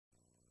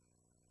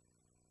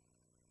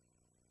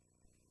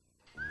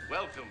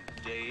Welcome,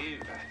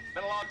 Dave.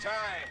 Been a long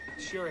time.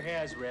 Sure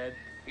has, Red.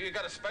 You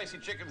got a spicy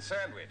chicken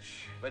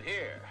sandwich, but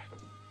here,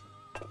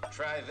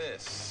 try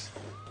this.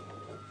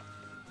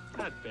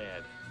 Not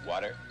bad.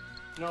 Water?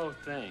 No,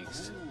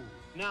 thanks.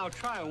 Ooh. Now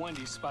try a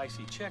Wendy's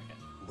spicy chicken.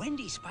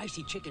 Wendy's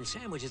spicy chicken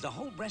sandwich is a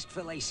whole breast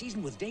fillet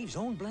seasoned with Dave's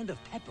own blend of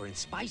pepper and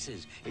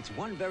spices. It's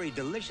one very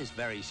delicious,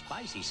 very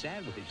spicy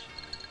sandwich.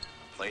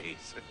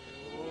 Please.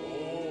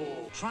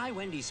 Oh. Try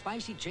Wendy's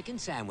spicy chicken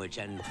sandwich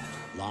and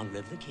long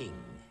live the king.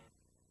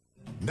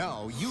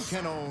 Now you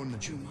can own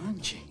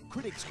Jumanji.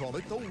 Critics call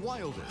it the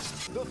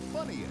wildest, the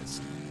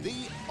funniest, the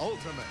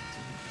ultimate.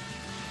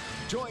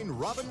 Join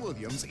Robin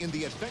Williams in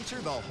the adventure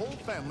the whole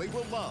family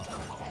will love.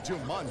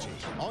 Jumanji,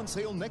 on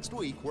sale next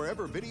week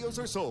wherever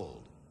videos are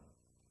sold.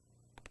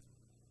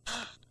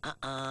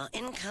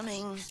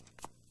 Incoming.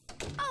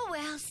 Oh,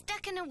 well,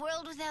 stuck in a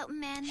world without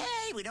men.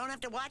 Hey, we don't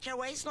have to watch our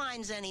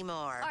waistlines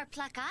anymore. Or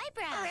pluck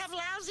eyebrows. Or have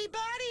lousy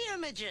body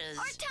images.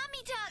 Or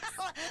tummy tucks.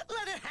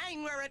 Let it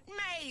hang where it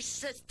may,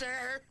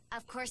 sister.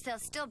 Of course, there'll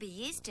still be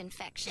yeast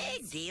infections.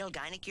 Big deal.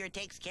 GyneCure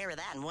takes care of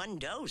that in one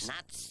dose,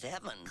 not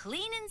 7.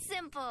 Clean and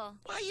simple.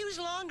 Why use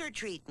longer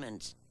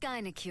treatments?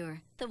 GyneCure,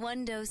 the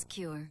one-dose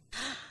cure.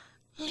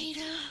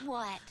 Lita.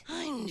 What?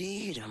 I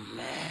need a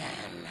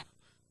man.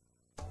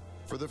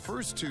 For the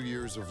first 2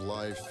 years of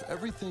life,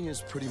 everything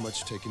is pretty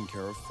much taken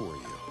care of for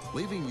you,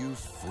 leaving you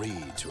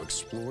free to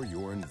explore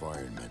your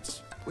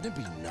environment. Wouldn't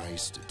it be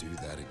nice to do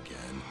that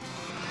again?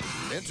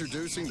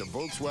 Introducing the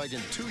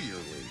Volkswagen 2-year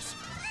lease.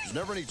 There's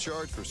never any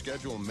charge for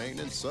scheduled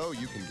maintenance, so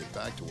you can get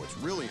back to what's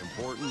really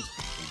important,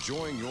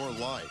 enjoying your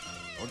life.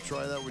 Don't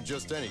try that with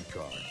just any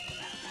car.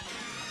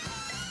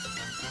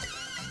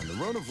 On the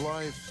road of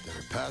life, there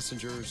are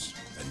passengers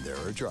and there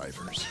are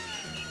drivers.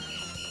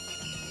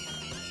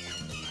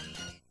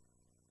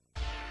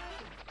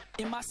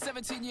 In my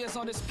 17 years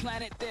on this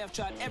planet, they have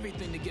tried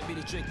everything to get me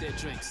to drink their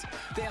drinks.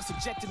 They have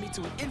subjected me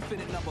to an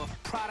infinite number of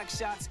product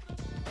shots,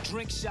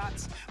 drink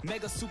shots,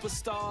 mega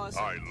superstars.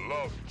 I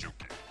love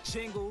Juki.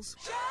 Jingles.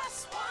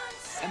 Just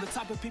once. And the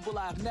type of people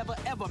I've never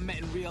ever met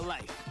in real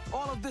life.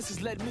 All of this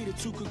has led me to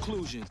 2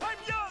 conclusions. I'm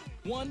young!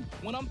 1,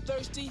 when I'm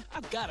thirsty,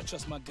 I gotta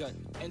trust my gut.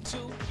 And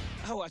 2,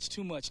 I watch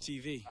too much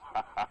TV.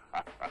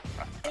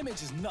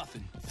 Image is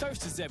nothing.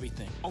 Thirst is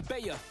everything. Obey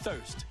your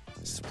thirst.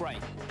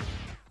 Sprite.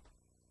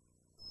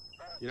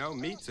 You know,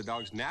 meat's a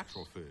dog's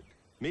natural food.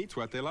 Meat's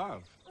what they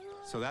love.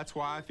 So that's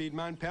why I feed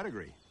mine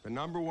Pedigree, the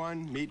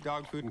 #1 meat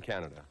dog food in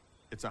Canada.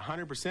 It's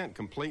 100%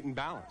 complete and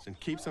balanced and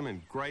keeps them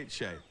in great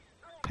shape.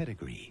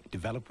 Pedigree,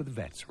 developed with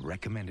vets,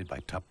 recommended by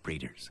top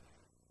breeders.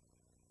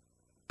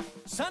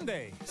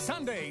 Sunday,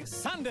 Sunday,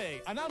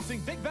 Sunday.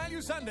 Announcing Big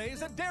Value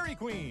Sundays at Dairy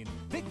Queen.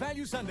 Big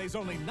Value Sundays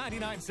only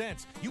 99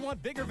 cents. You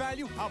want bigger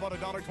value? How about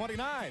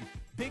 $1.29?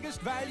 Biggest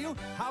value?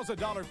 How's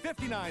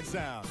 $1.59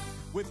 sound?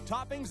 With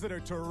toppings that are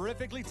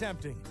terrifically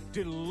tempting,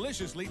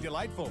 deliciously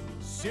delightful,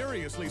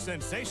 seriously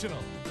sensational.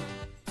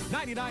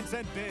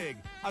 99-cent big,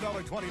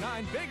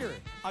 $1.29 bigger,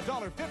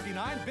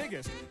 $1.59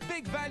 biggest.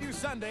 Big Value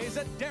Sundays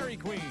at Dairy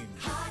Queen.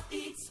 Hot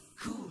eats,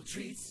 cool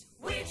treats,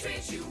 we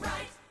treat you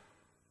right.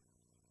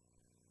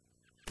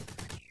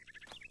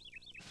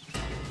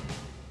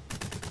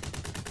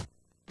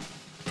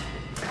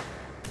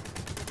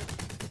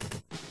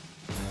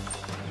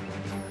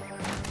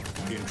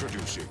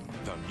 Introducing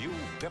the new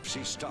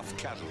Pepsi Stuff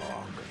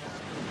catalog.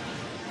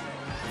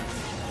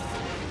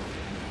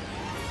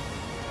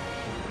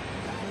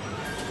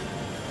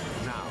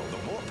 Now,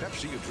 the more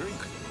Pepsi you drink,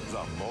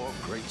 the more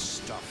great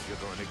stuff you're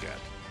going to get.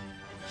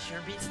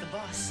 Sure beats the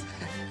bus.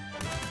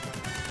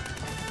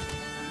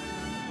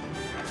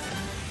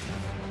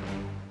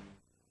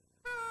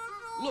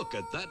 Look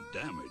at that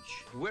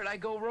damage. Where'd I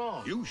go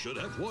wrong? You should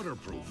have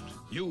waterproofed.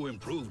 New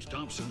improved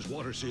Thompson's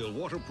WaterSeal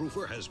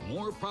waterproofer has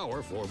more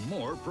power for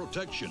more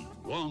protection.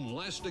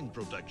 Long-lasting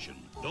protection.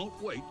 Don't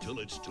wait till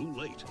it's too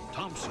late.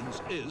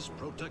 Thompson's is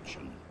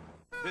protection.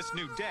 This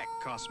new deck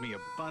cost me a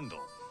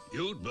bundle.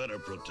 You'd better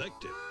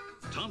protect it.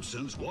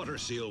 Thompson's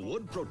WaterSeal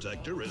Wood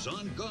Protector is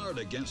on guard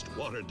against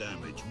water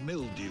damage,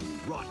 mildew,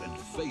 rot, and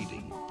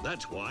fading.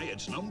 That's why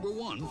it's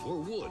 #1 for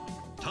wood.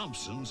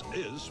 Thompson's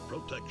is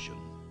protection.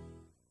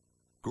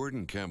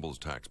 Gordon Campbell's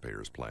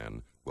Taxpayers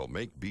Plan will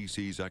make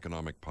BC's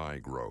economic pie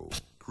grow,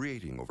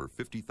 creating over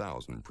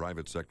 50,000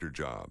 private sector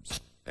jobs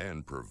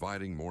and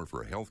providing more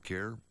for health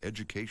care,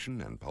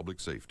 education, and public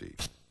safety.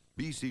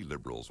 BC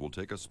Liberals will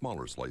take a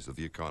smaller slice of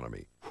the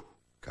economy,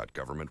 cut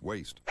government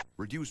waste,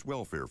 reduce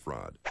welfare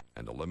fraud,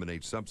 and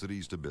eliminate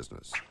subsidies to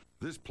business.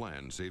 This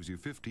plan saves you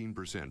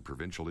 15%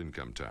 provincial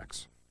income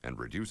tax and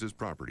reduces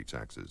property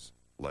taxes.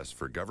 Less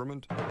for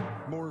government,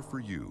 more for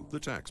you, the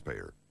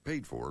taxpayer,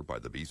 paid for by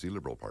the BC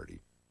Liberal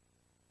Party.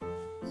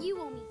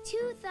 You owe me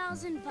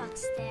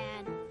 $2,000,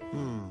 Dad.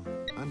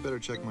 I'd better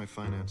check my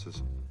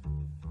finances.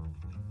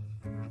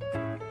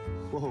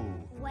 Whoa.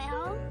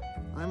 Well?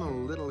 I'm a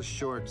little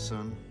short,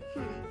 son.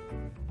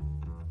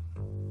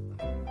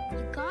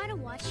 You gotta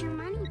watch your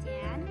money,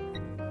 Dad.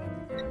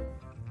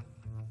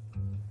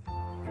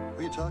 Who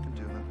are you talking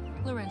to, huh?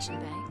 Laurentian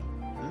Bank.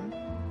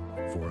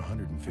 For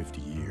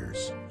 150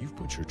 years, you've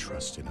put your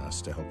trust in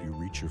us to help you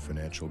reach your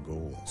financial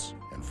goals.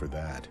 And for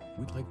that,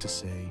 we'd like to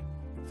say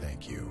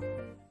thank you.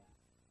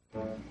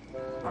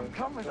 I'm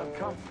coming.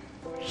 Hello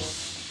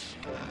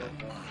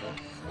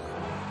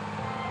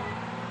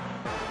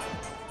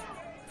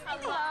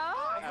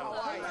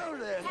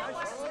there. Nice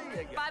to see you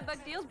again.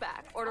 $5 deals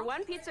back. Order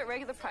one pizza at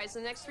regular price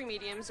and the next 3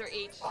 mediums are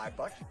each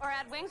 $5. Or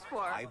add wings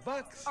for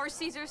 $5. Or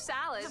Caesar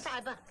salad.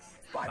 $5.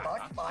 $5.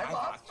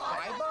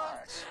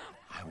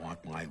 I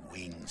want my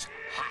wings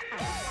hot.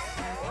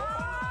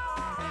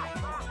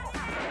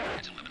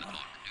 It's 11 o'clock.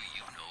 Do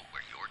you know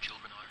where your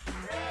children are?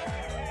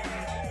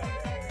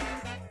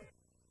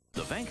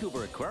 The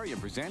Vancouver Aquarium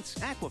presents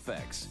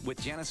Aquafex with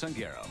Janice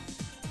Ungaro.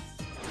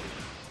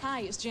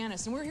 Hi, it's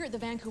Janice, and we're here at the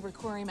Vancouver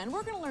Aquarium, and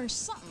we're going to learn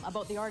something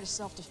about the art of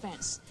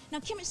self-defense.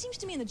 Now, Kim, it seems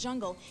to me in the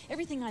jungle,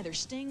 everything either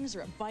stings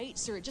or it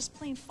bites or it just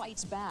plain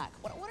fights back.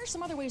 What are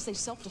some other ways they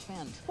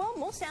self-defend? Well,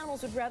 most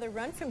animals would rather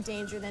run from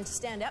danger than to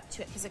stand up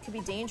to it because it could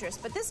be dangerous,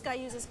 but this guy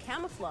uses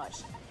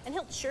camouflage, and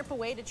he'll chirp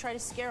away to try to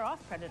scare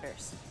off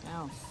predators.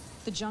 Oh,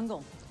 the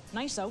jungle.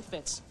 Nice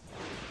outfits.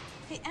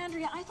 Hey,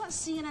 Andrea, I thought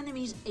sea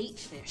anemones ate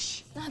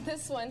fish. Not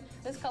this one.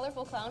 This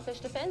colorful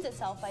clownfish defends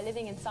itself by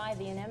living inside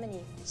the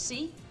anemone.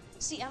 See?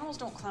 See, animals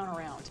don't clown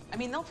around. I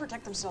mean, they'll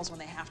protect themselves when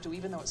they have to,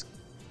 even though it's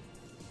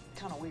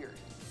kind of weird.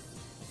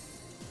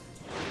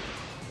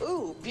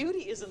 Ooh,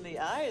 beauty is in the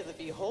eye of the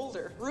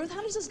beholder. Ruth,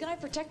 how does this guy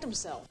protect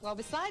himself? Well,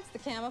 besides the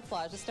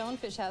camouflage, the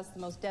stonefish has the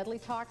most deadly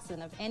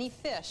toxin of any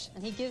fish,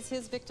 and he gives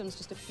his victims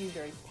just a few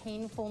very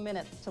painful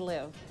minutes to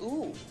live.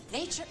 Ooh,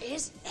 nature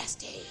is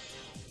nasty.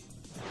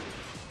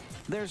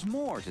 There's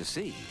more to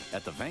see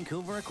at the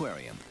Vancouver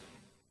Aquarium.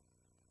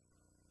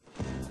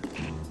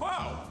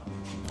 Wow!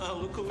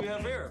 Look who we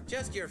have here.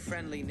 Just your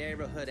friendly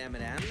neighborhood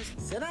M&Ms.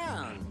 Sit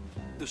down.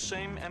 The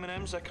same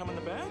M&Ms that come in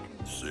the bag?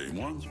 Same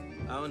ones.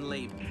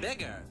 Only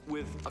bigger.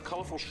 With a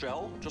colorful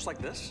shell, just like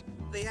this?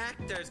 The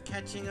actor's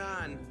catching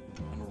on.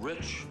 And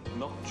rich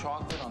milk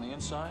chocolate on the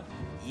inside?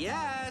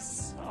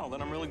 Yes! Oh,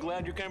 then I'm really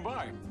glad you came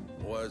by.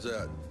 Why is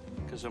that?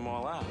 Because I'm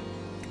all out.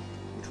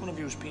 Which one of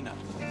you is Peanut?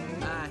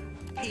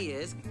 He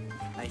is.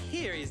 I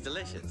hear he's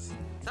delicious.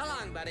 So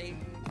long, buddy.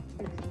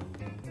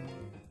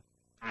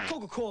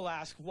 Coca-Cola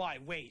asks, why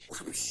wait?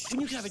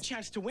 When you can have a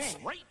chance to win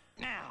right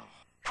now.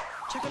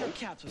 Check out our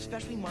caps with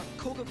specially marked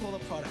Coca-Cola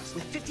products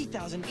with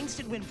 50,000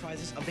 instant win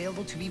prizes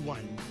available to be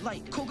won.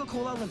 Like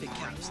Coca-Cola Olympic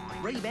caps,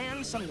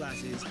 Ray-Ban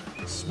sunglasses,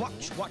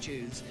 Swatch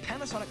watches,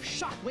 Panasonic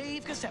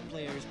Shockwave cassette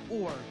players,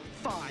 or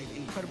 5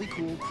 incredibly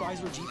cool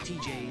Chrysler Jeep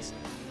TJs.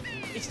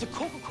 It's the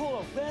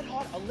Coca-Cola Red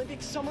Hot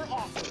Olympic Summer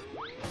Offer.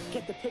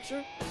 Get the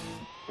picture?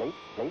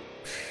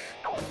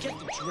 Get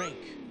the drink.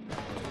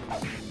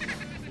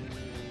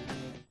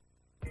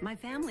 My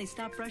family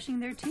stopped brushing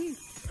their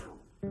teeth.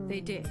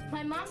 They did.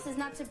 My mom says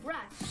not to brush.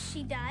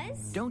 She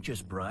does? Don't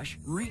just brush,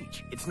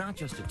 reach. It's not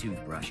just a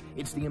toothbrush.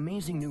 It's the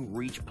amazing new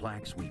Reach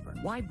Plaque Sweeper.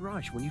 Why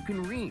brush when you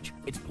can reach?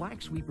 Its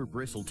Plaque Sweeper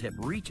bristle tip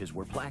reaches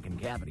where plaque and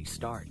cavities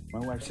start. My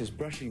wife says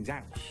brushing's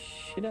out.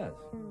 She does.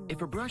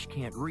 If a brush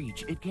can't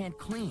reach, it can't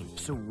clean.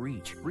 So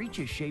reach. Reach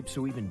is shaped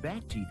so even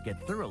bad teeth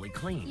get thoroughly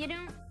clean. You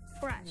don't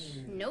brush.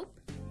 Nope.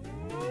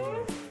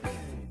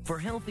 For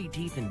healthy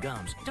teeth and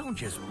gums, don't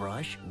just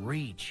brush,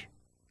 reach.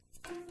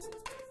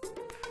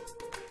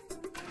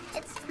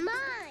 It's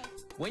mine.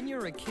 When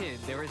you're a kid,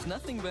 there is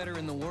nothing better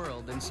in the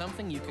world than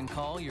something you can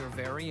call your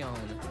very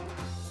own.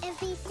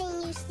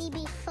 Everything you see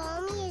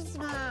before me is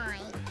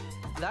mine.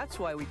 That's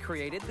why we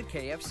created the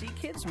KFC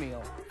Kids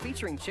Meal,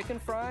 featuring chicken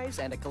fries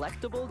and a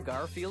collectible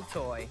Garfield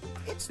toy.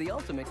 It's the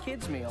ultimate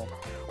kids meal.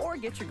 Or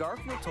get your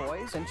Garfield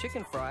toys and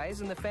chicken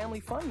fries in the Family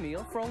Fun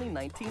Meal for only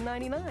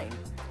 $19.99.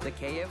 The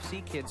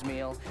KFC Kids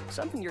Meal,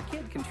 something your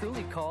kid can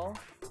truly call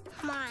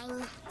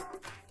mine.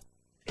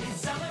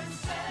 It's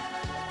Zellerbration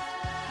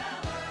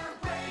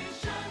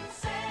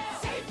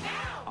sale. Save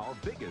now! Our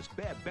biggest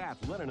bed,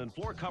 bath, linen, and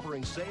floor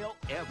covering sale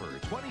ever.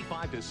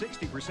 25 to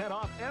 60%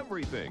 off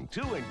everything.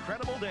 2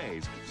 incredible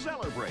days.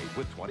 Zellerbration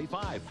with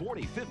 25,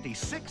 40, 50,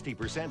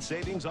 60%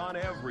 savings on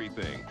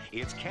everything.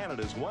 It's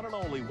Canada's one and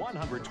only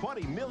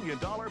 $120 million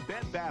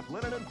bed, bath,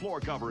 linen, and floor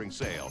covering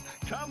sale.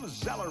 Come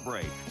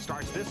Zellerbration.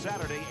 Starts this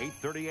Saturday,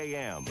 8:30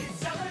 a.m.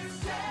 It's Zellerbration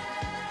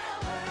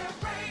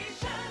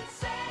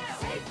sale.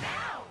 Save now!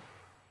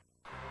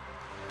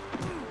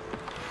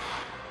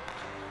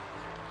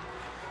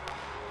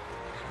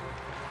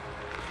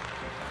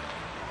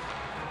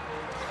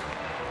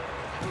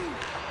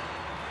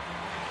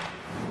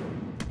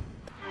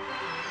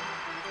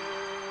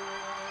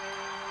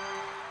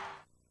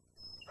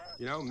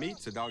 You know,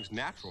 meat's a dog's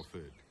natural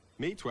food.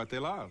 Meat's what they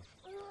love.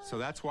 So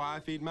that's why I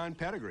feed mine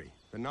Pedigree,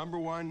 the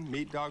 #1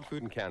 meat dog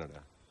food in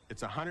Canada.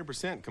 It's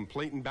 100%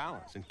 complete and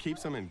balanced and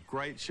keeps them in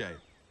great shape.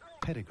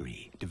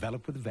 Pedigree,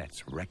 developed with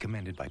vets,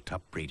 recommended by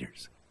top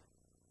breeders.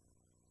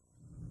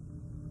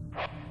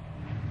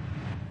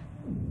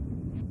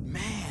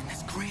 Man,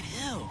 that's Great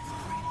Hill.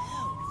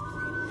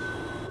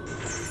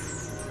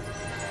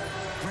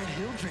 Red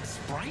Hill drinks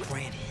Sprite?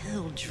 Red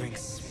Hill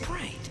drinks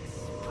Sprite.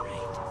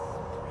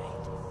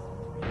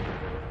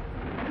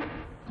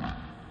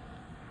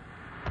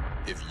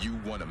 If you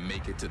want to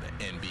make it to the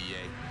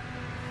NBA,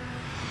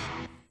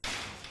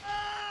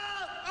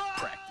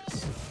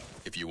 practice.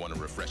 If you want a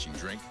refreshing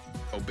drink,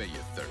 obey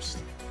your thirst.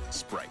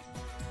 Sprite.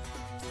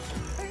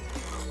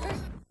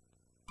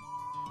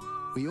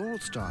 We all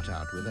start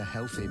out with a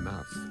healthy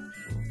mouth,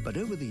 but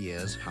over the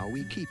years, how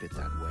we keep it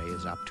that way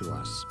is up to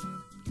us.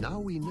 Now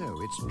we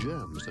know it's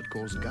germs that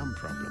cause gum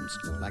problems,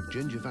 like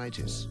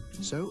gingivitis.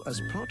 So,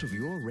 as part of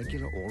your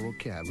regular oral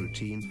care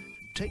routine,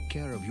 take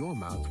care of your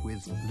mouth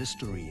with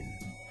Listerine.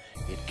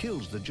 It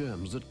kills the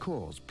germs that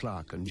cause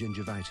plaque and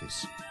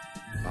gingivitis.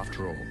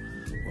 After all,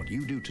 what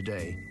you do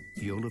today,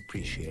 you'll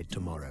appreciate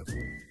tomorrow.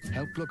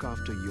 Help look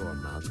after your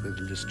mouth with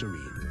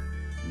Listerine,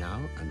 now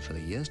and for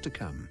the years to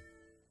come.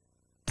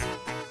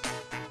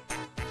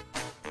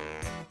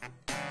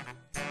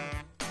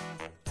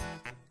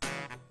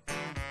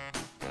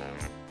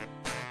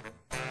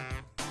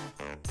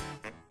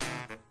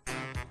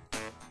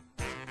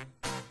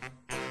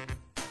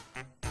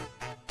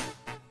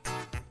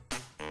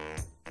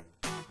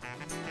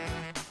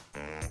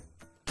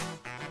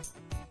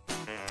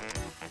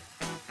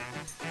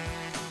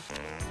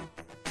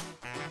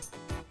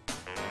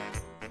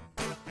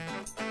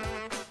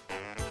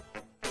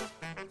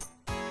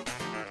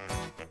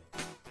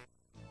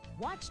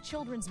 Watch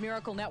Children's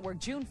Miracle Network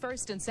June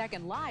 1st and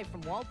 2nd live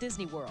from Walt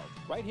Disney World.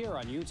 Right here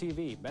on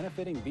UTV,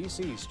 benefiting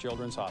BC's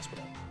Children's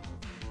Hospital.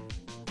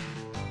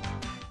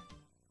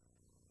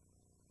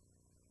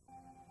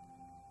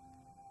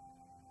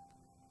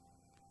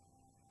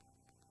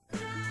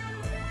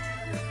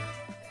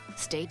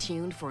 Stay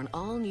tuned for an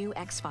all-new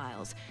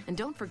X-Files, and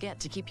don't forget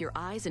to keep your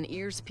eyes and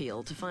ears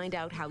peeled to find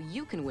out how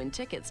you can win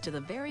tickets to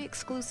the very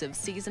exclusive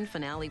season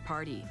finale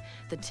party.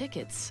 The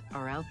tickets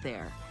are out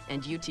there,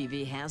 and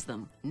UTV has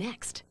them.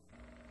 Next.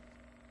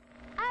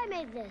 I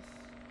made this.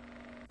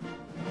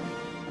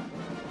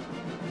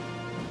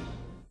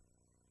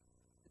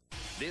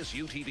 This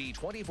UTV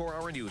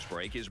 24-hour news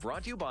break is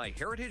brought to you by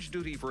Heritage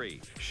Duty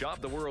Free.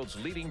 Shop the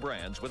world's leading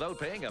brands without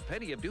paying a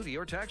penny of duty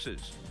or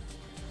taxes.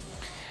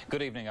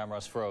 Good evening, I'm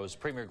Russ Froese.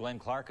 Premier Glenn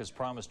Clark has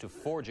promised to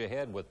forge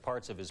ahead with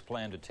parts of his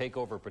plan to take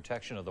over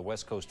protection of the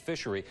West Coast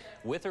fishery,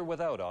 with or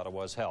without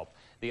Ottawa's help.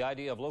 The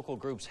idea of local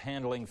groups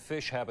handling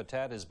fish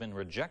habitat has been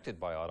rejected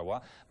by Ottawa,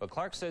 but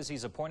Clark says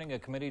he's appointing a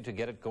committee to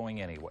get it going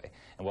anyway.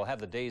 And we'll have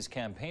the day's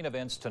campaign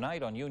events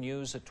tonight on U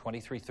News at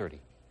 23:30.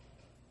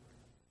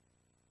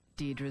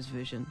 Deidre's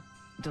vision,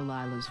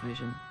 Delilah's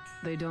vision.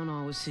 They don't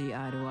always see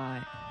eye to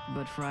eye,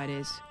 but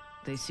Fridays,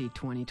 they see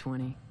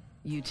 20/20.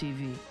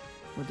 UTV,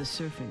 where the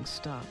surfing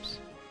stops.